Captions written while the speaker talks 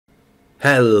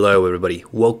Hello everybody,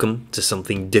 welcome to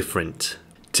something different.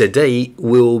 Today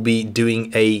we'll be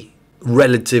doing a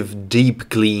relative deep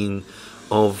clean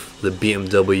of the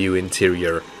BMW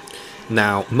interior.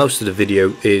 Now most of the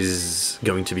video is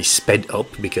going to be sped up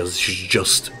because it's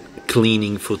just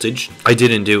cleaning footage. I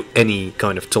didn't do any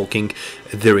kind of talking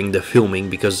during the filming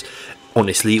because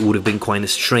honestly it would have been kind of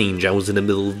strange. I was in the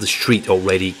middle of the street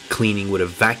already cleaning with a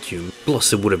vacuum.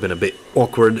 Plus it would have been a bit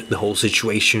awkward, the whole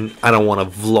situation. I don't want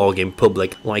to vlog in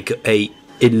public like a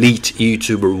elite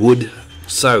YouTuber would.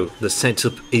 So the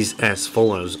setup is as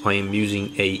follows. I am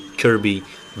using a Kirby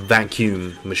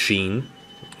vacuum machine,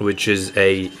 which is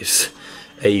a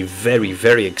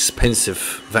very expensive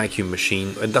vacuum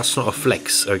machine, and that's not a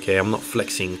flex. Okay, I'm not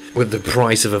flexing with the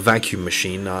price of a vacuum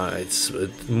machine. It's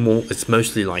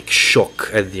mostly like shock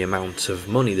at the amount of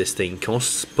money this thing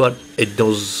costs, but it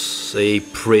does a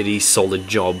pretty solid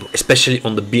job, especially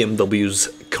on the BMW's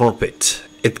carpet.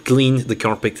 It cleaned the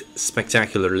carpet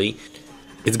spectacularly.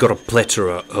 It's got a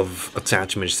plethora of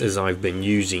attachments as I've been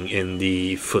using in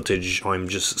the footage. I'm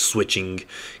just switching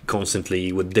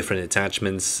constantly with different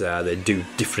attachments that do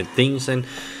different things and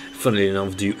funnily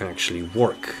enough do actually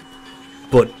work.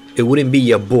 But it wouldn't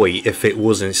be a boy if it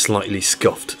wasn't slightly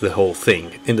scuffed, the whole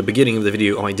thing. In the beginning of the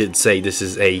video I did say this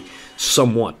is a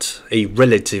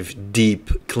relative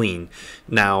deep clean.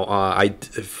 Now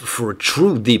for a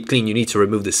true deep clean you need to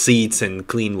remove the seats and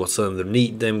clean what's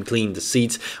underneath them, clean the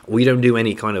seats. We don't do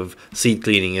any kind of seat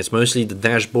cleaning. It's mostly the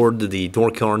dashboard, the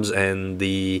door cards and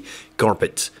the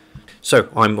carpet. So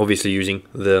I'm obviously using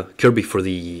the Kirby for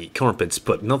the carpets,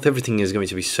 but not everything is going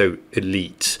to be so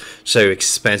elite, so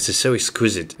expensive, so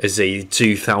exquisite as a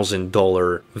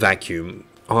 $2,000 vacuum.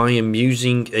 I am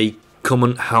using a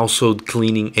common household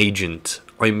cleaning agent.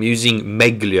 I'm using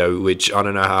Meglio, which I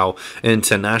don't know how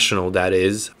international that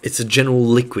is. It's a general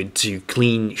liquid to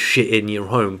clean shit in your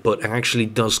home, but it actually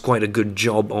does quite a good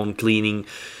job on cleaning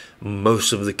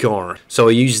most of the car. So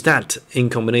I use that in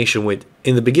combination with,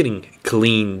 in the beginning,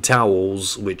 clean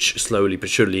towels, which slowly but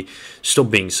surely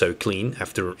stop being so clean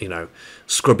after, you know,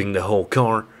 scrubbing the whole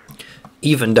car.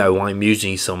 Even though I'm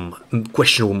using some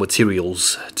questionable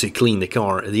materials to clean the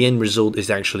car, the end result is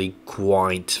actually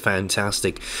quite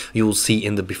fantastic. You will see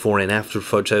in the before and after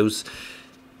photos,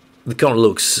 the car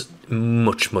looks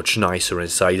much nicer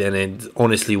inside, and it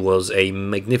honestly was a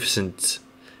magnificent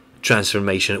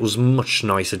transformation. It was much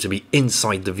nicer to be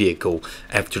inside the vehicle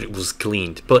after it was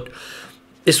cleaned. But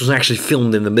this was actually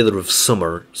filmed in the middle of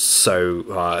summer, so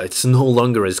it's no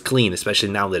longer as clean, especially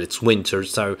now that it's winter.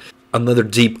 So another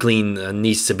deep clean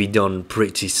needs to be done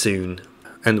pretty soon.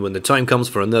 And when the time comes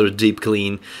for another deep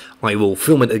clean, I will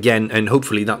film it again, and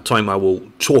hopefully that time I will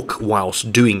talk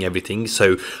whilst doing everything,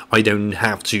 so I don't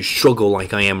have to struggle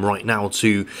like I am right now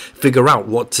to figure out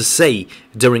what to say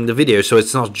during the video, so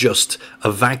it's not just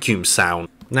a vacuum sound.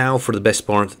 Now for the best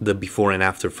part, the before and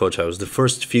after photos. The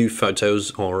first few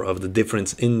photos are of the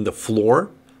difference in the floor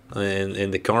and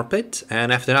in the carpet,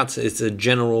 and after that it's a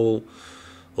general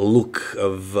look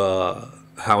of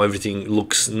how everything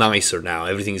looks nicer now.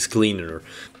 Everything's cleaner.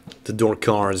 The door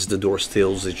cards, the door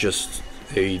stills, it's just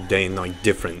a day and night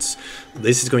difference.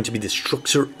 This is going to be the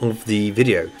structure of the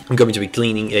video. I'm going to be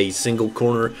cleaning a single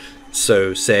corner,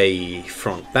 so say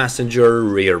front passenger,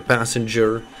 rear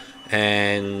passenger,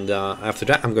 and after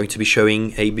that I'm going to be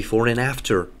showing a before and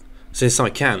after. Since I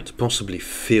can't possibly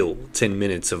fill 10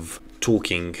 minutes of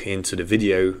talking into the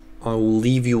video, I will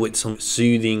leave you with some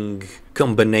soothing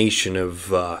combination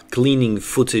of cleaning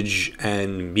footage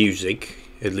and music.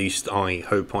 At least I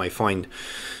hope I find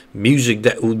music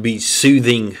that would be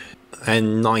soothing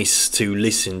and nice to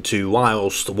listen to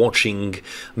whilst watching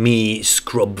me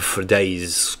scrub for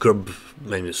days. Scrub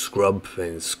and scrub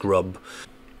and scrub.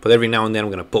 But every now and then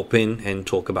I'm going to pop in and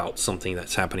talk about something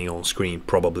that's happening on screen,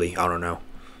 probably. I don't know.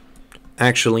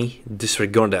 Actually,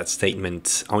 disregard that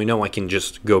statement. I know I can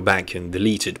just go back and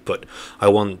delete it, but I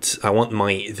want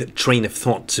my train of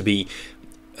thought to be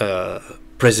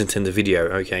present in the video,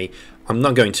 okay? I'm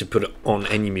not going to put on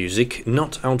any music,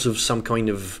 not out of some kind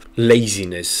of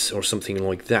laziness or something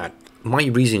like that. My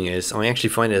reason is I actually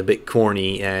find it a bit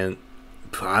corny, and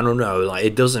I don't know, like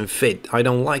it doesn't fit. I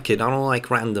don't like it. I don't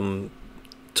like random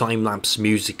time-lapse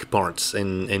music parts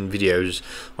in videos.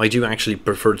 I do actually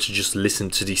prefer to just listen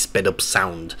to the sped up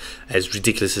sound, as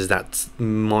ridiculous as that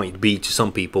might be to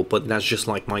some people, but that's just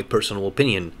like my personal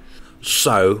opinion.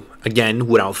 So again,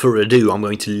 without further ado, I'm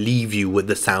going to leave you with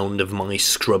the sound of my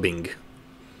scrubbing.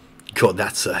 God,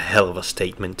 that's a hell of a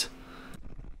statement.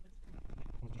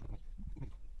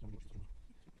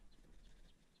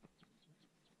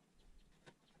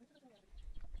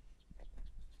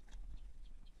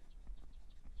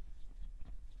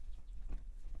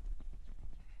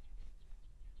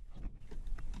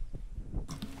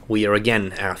 we are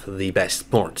again at the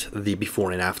best part, the before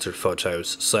and after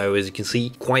photos. So as you can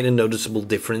see, quite a noticeable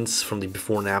difference from the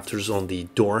before and afters on the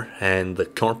door and the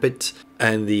carpet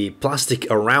and the plastic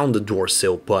around the door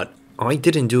sill, but I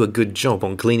didn't do a good job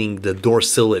on cleaning the door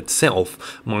sill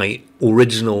itself. My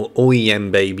original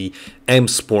OEM baby M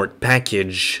Sport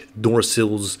package door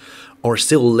sills are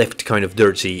still left kind of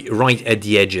dirty right at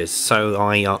the edges, so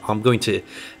I'm going to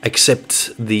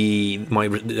accept the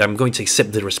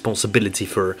responsibility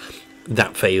for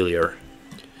that failure.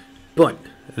 But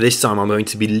this time I'm going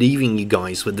to be leaving you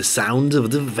guys with the sound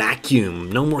of the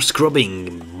vacuum. No more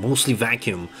scrubbing, mostly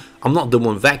vacuum. I'm not the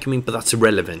one vacuuming, but that's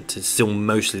irrelevant. It's still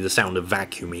mostly the sound of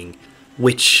vacuuming,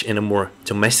 which in a more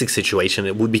domestic situation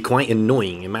it would be quite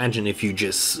annoying. Imagine if you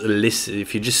just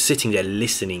if you're just sitting there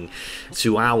listening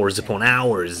to hours upon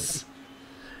hours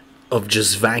of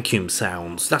just vacuum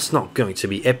sounds. That's not going to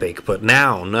be epic. But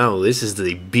now, no, this is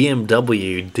the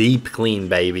BMW Deep Clean,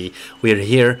 baby. We're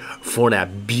here for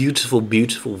that beautiful,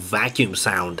 beautiful vacuum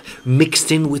sound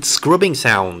mixed in with scrubbing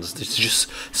sounds. It's just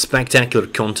spectacular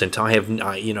content.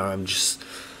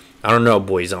 I don't know,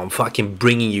 boys, I'm fucking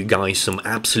bringing you guys some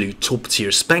absolute top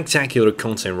tier spectacular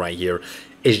content right here.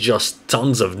 It's just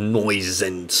tons of noise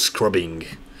and scrubbing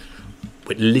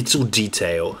with little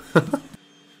detail.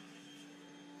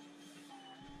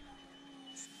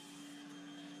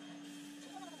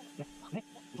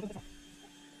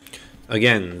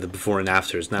 Again, the before and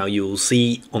afters. Now you'll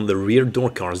see on the rear door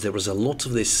cards there was a lot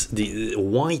of the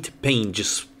white paint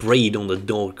just sprayed on the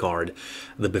door card.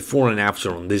 The before and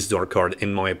after on this door card,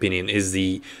 in my opinion, is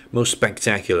the most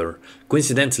spectacular.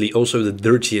 Coincidentally, also the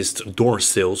dirtiest door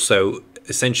sill, so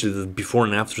essentially the before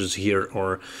and afters here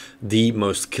are the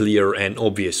most clear and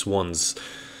obvious ones.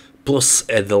 Plus,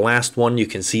 at the last one you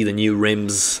can see the new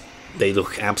rims. They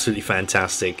look absolutely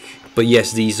fantastic. But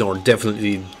yes, these are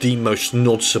definitely the most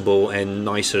noticeable and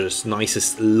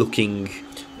nicest looking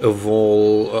of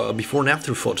all before and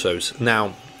after photos.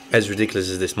 Now, as ridiculous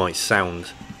as this might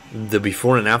sound, the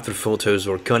before and after photos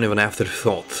are kind of an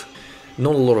afterthought.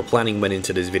 Not a lot of planning went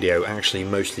into this video, actually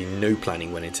mostly no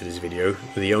planning went into this video.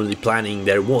 The only planning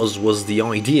there was the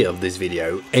idea of this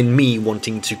video and me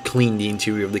wanting to clean the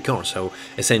interior of the car. So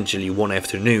essentially one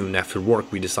afternoon after work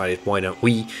we decided, why don't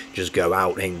we just go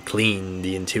out and clean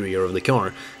the interior of the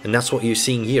car. And that's what you're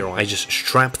seeing here. I just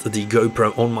strapped the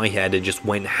GoPro on my head and just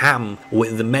went ham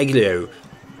with the Meglio.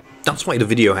 That's why the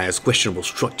video has questionable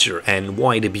structure and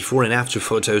why the before and after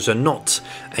photos are not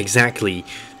exactly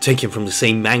taken from the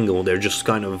same angle. They're just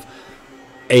kind of,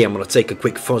 hey, I'm gonna take a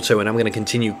quick photo and I'm gonna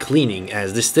continue cleaning,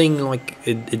 as this thing, like,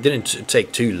 it didn't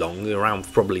take too long,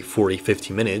 around probably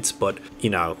 40-50 minutes, but, you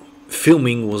know,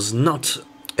 filming was not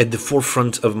at the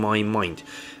forefront of my mind.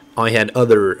 I had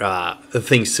other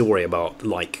things to worry about,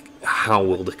 like how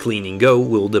will the cleaning go,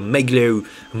 will the Meglio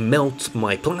melt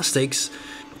my plastics?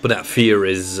 But that fear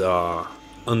is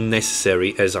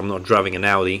unnecessary, as I'm not driving an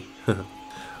Audi.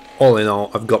 All in all,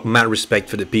 I've got mad respect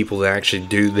for the people that actually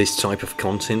do this type of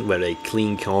content where they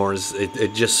clean cars.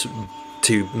 It just,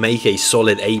 to make a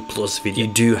solid A+ video,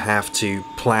 you do have to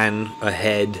plan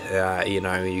ahead. You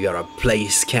know, you gotta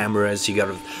place cameras, you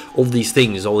gotta, all these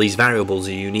things, all these variables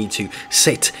that you need to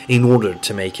set in order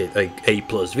to make it a A+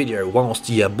 video, whilst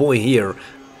your boy here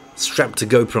strapped a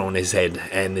GoPro on his head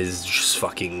and is just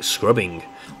fucking scrubbing.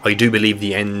 I do believe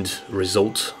the end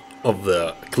result of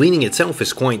the cleaning itself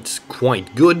is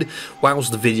quite good,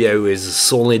 whilst the video is a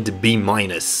solid B-.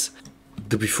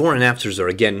 The before and afters are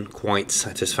again quite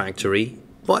satisfactory,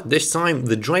 but this time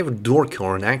the driver door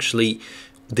card actually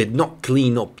did not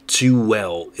clean up too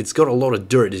well. It's got a lot of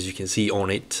dirt, as you can see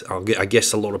on it. I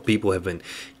guess a lot of people have been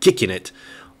kicking it.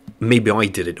 Maybe I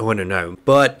did it, I don't know.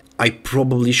 But I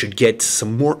probably should get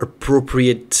some more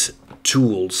appropriate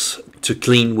tools to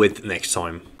clean with next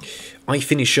time. I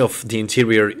finish off the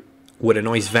interior with a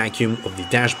nice vacuum of the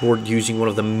dashboard using one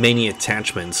of the many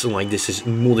attachments, like this is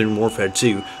Modern Warfare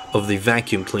 2, of the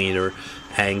vacuum cleaner,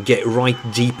 and get right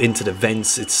deep into the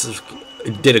vents.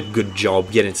 It did a good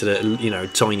job getting to the, you know,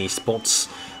 tiny spots.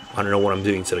 I don't know what I'm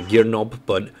doing to the gear knob,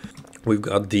 but we've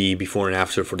got the before and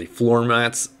after for the floor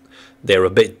mats. They're a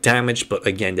bit damaged, but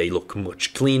again they look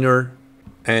much cleaner.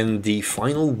 And the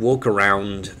final walk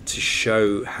around to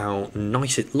show how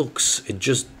nice it looks. It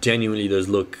just genuinely does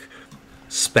look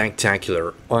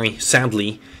spectacular. I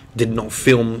sadly did not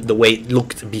film the way it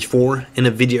looked before in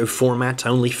a video format,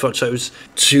 only photos,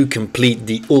 to complete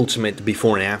the ultimate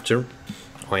before and after.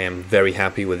 I am very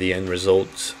happy with the end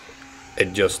result.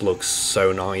 It just looks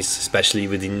so nice, especially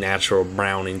with the natural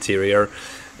brown interior.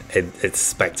 It's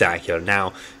spectacular.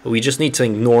 Now we just need to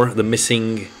ignore the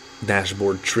missing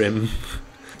dashboard trim.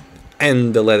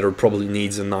 and the leather probably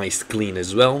needs a nice clean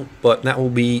as well, but that will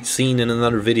be seen in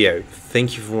another video.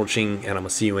 Thank you for watching, and I'm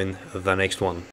gonna see you in the next one.